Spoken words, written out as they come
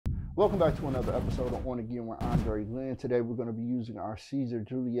Welcome back to another episode of On Again with Andre Glenn. Today we're going to be using our Siser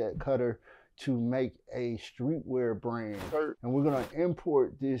Juliet cutter to make a streetwear brand. And we're going to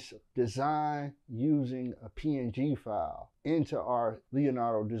import this design using a PNG file into our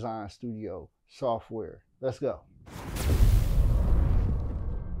Leonardo Design Studio software. Let's go.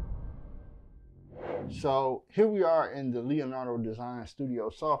 So here we are in the Leonardo Design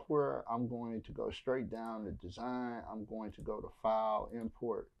Studio software. I'm going to go straight down to design. I'm going to go to file,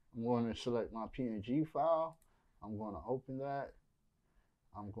 import. I'm going to select my PNG file. I'm going to open that.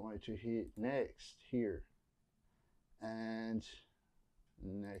 I'm going to hit next here and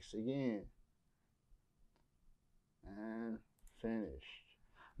next again and finished.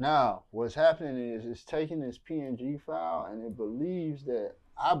 Now what's happening is it's taking this PNG file and it believes that,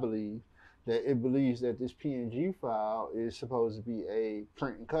 I believe that it believes that this PNG file is supposed to be a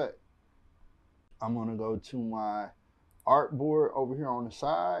print and cut. I'm going to go to my artboard over here on the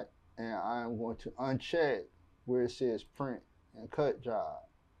side and I'm going to uncheck where it says print and cut job.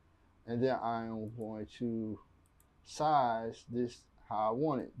 And then I am going to size this how I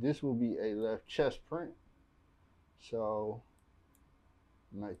want it. This will be a left chest print. So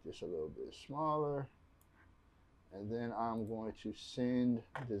make this a little bit smaller. And then I'm going to send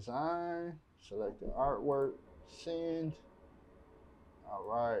design, select the artwork, send. All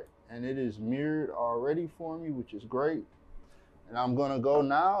right, and it is mirrored already for me, which is great. And I'm gonna go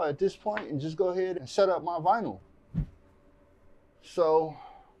now at this point and just go ahead and set up my vinyl. So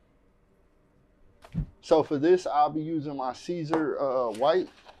for this, I'll be using my Siser white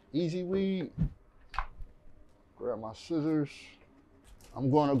Easyweed. Grab my scissors. I'm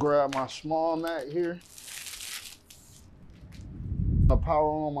gonna grab my small mat here.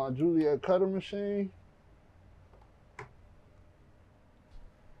 Power on my Juliet cutter machine.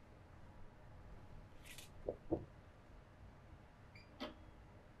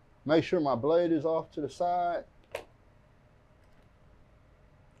 Make sure my blade is off to the side.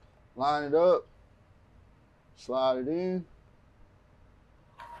 Line it up. Slide it in.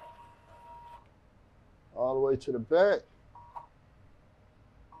 All the way to the back.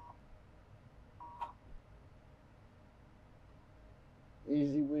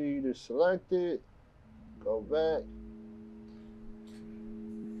 Easyweed is selected. Go back.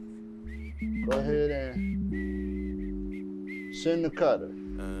 Go ahead and send the cutter.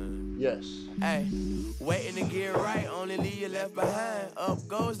 Yes. Hey, waiting to get right, only leave you left behind. Up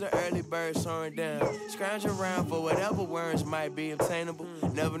goes the early bird soaring down. Scrounge around for whatever worms might be obtainable.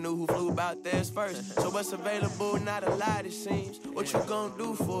 Never knew who flew about theirs first. So what's available, not a lot it seems. What you gonna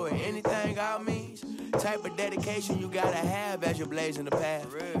do for it? Anything out means. Type of dedication you gotta have as you're blazing the path.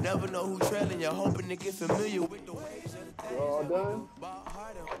 Never know who trailing, you're hoping to get familiar with the ways of the things. We're all done.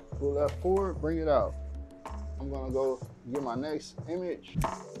 Pull that forward, bring it out. I'm gonna go get my next image.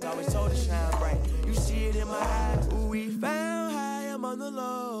 Always told to shine bright. You see it in my eyes. Ooh, we found high, I'm on the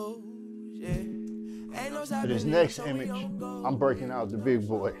low. Yeah. Ain't no For this next image, I'm breaking out the big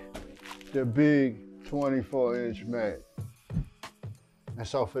boy. The big 24-inch mat. And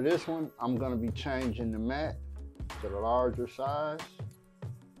so for this one, I'm gonna be changing the mat to the larger size.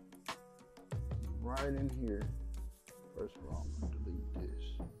 Right in here. First of all, I'm gonna delete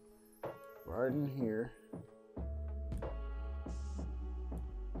this. Right in here.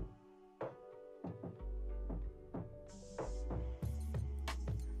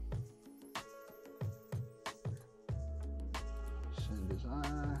 Send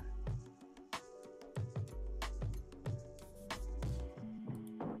design.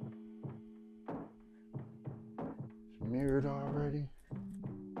 Mirrored already.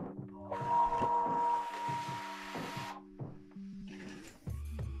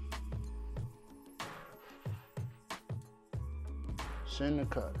 Send the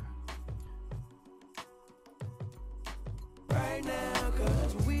cutter. Right now,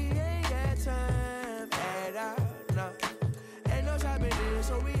 cause we ain't got time at all, no. Ain't no stopping this,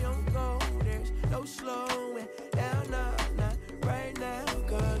 so we don't go. There's no slowing down, no, not right now,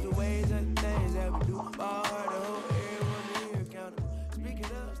 cause the ways and things that we do are hard to hold. Everyone here count them. Speak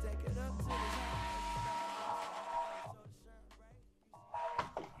it up, stack it up to the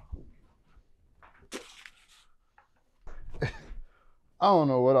I don't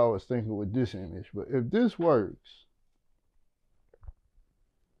know what I was thinking with this image, but if this works,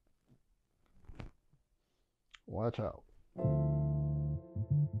 watch out.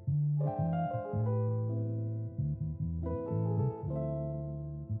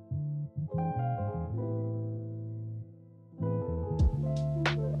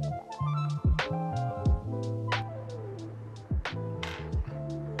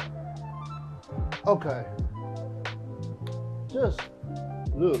 Okay. Just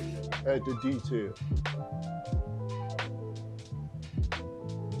Look at the detail.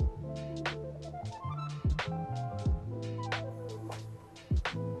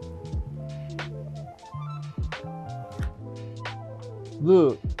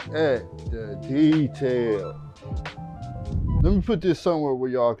 Look at the detail. Let me put this somewhere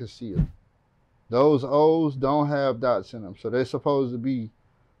where y'all can see it. Those O's don't have dots in them, so they're supposed to be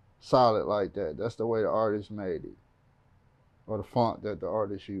solid like that. That's the way the artist made it, or the font that the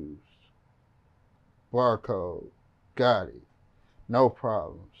artist used. Barcode, got it, no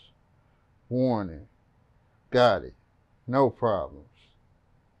problems. Warning, got it, no problems.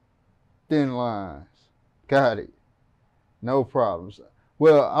 Thin lines, got it, no problems.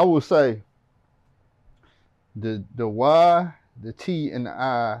 Well, I will say the Y, the T, and the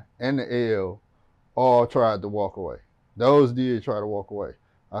I, and the L all tried to walk away. Those did try to walk away.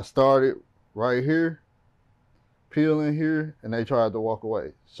 I started right here, peeling here, and they tried to walk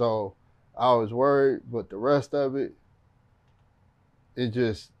away. So I was worried, but the rest of it, it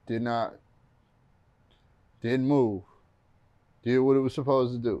just didn't move. Did what it was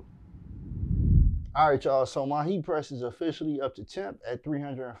supposed to do. All right, y'all, so my heat press is officially up to temp at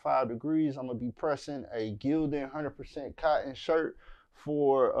 305 degrees. I'm gonna be pressing a Gildan 100% cotton shirt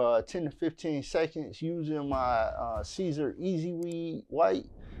for 10 to 15 seconds using my Siser Easyweed white.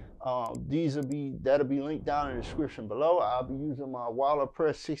 That'll be linked down in the description below. I'll be using my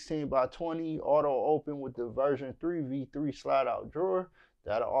WALAPress 16x20 Auto Open with the version 3 V3 slide out drawer.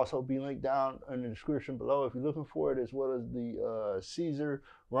 That'll also be linked down in the description below if you're looking for it, as well as the Siser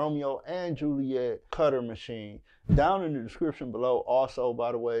ROMEO and Juliet cutter machine. Down in the description below also,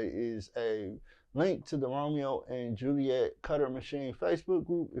 by the way, is a link to the ROMEO and Juliet cutter machine Facebook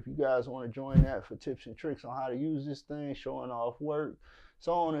group if you guys want to join that for tips and tricks on how to use this thing, showing off work,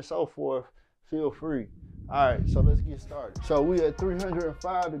 so on and so forth. Feel free. All right, so let's get started. So we at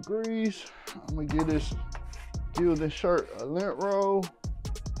 305 degrees. I'm gonna give this Gildan shirt a lint roll.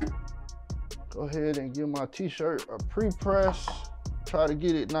 Go ahead and give my t-shirt a pre-press. Try to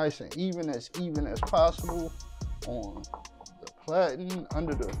get it nice and even as possible on the platen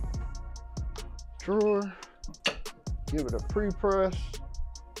under the drawer. Give it a pre-press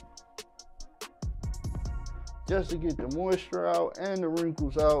just to get the moisture out and the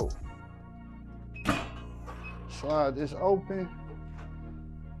wrinkles out. Slide this open.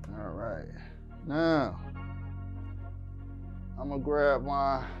 All right, now I'm gonna grab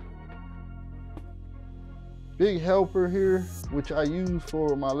my big helper here, which I use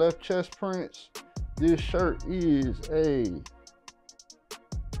for my left chest prints. This shirt is a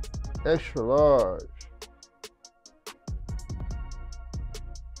extra large.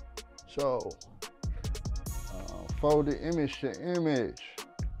 So fold it image to image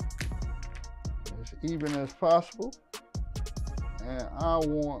as even as possible. And I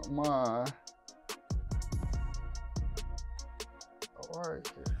want my, all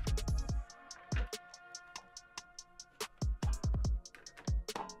right here.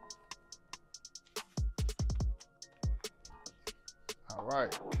 All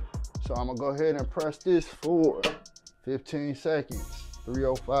right, so I'm gonna go ahead and press this for 15 seconds,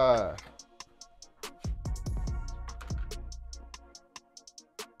 305.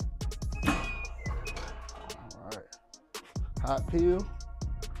 All right, hot peel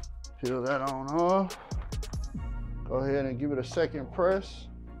that on off. Go ahead and give it a second press,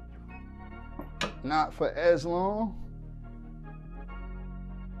 not for as long.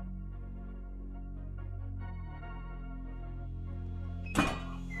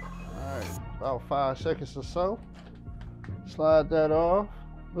 About 5 seconds or so. Slide that off.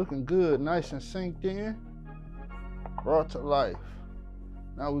 Looking good, nice and synced in. Brought to life.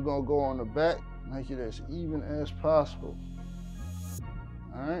 Now we're gonna go on the back, make it as even as possible.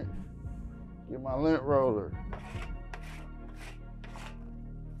 All right, get my lint roller.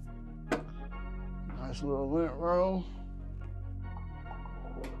 Nice little lint roll.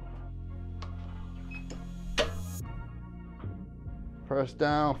 Press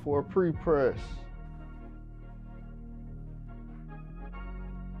down for a pre-press.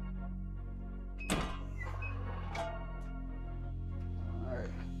 All right,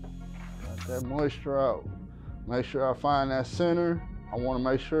 got that moisture out. Make sure I find that center. I want to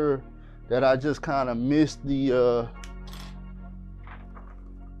make sure that I just kind of missed the,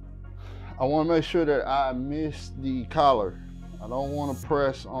 I want to make sure that I missed the collar. I don't want to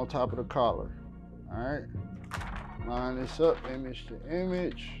press on top of the collar. All right. Line this up, image to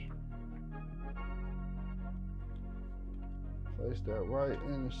image. Place that right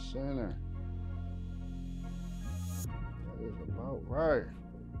in the center. That is about right.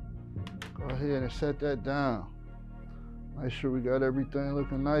 Go ahead and set that down. Make sure we got everything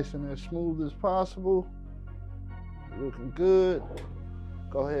looking nice and as smooth as possible. Looking good.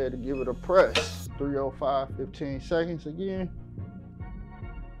 Go ahead and give it a press. 305, 15 seconds again.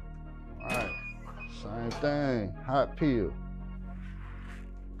 All right, same thing, hot peel.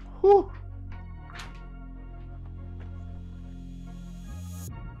 Whew.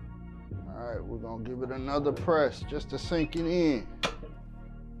 All right, we're gonna give it another press just to sink it in.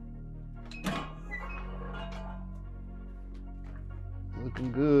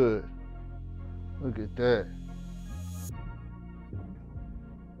 Looking good. Look at that.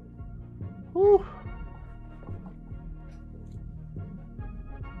 Whew.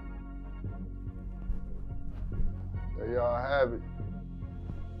 There y'all have it.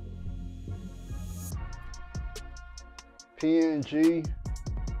 PNG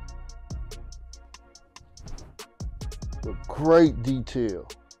with great detail.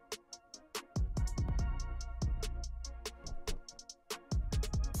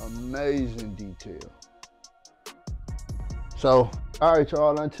 Amazing detail. So, all right,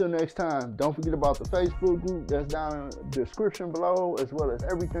 y'all, until next time, don't forget about the Facebook group that's down in the description below, as well as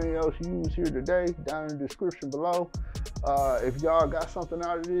everything else you use here today down in the description below. If y'all got something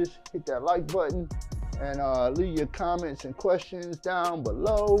out of this, hit that like button and leave your comments and questions down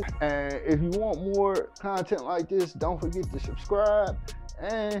below. And if you want more content like this, don't forget to subscribe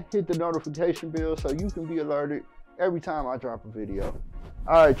and hit the notification bell so you can be alerted every time I drop a video.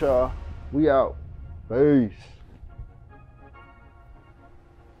 All right, y'all, we out. Peace.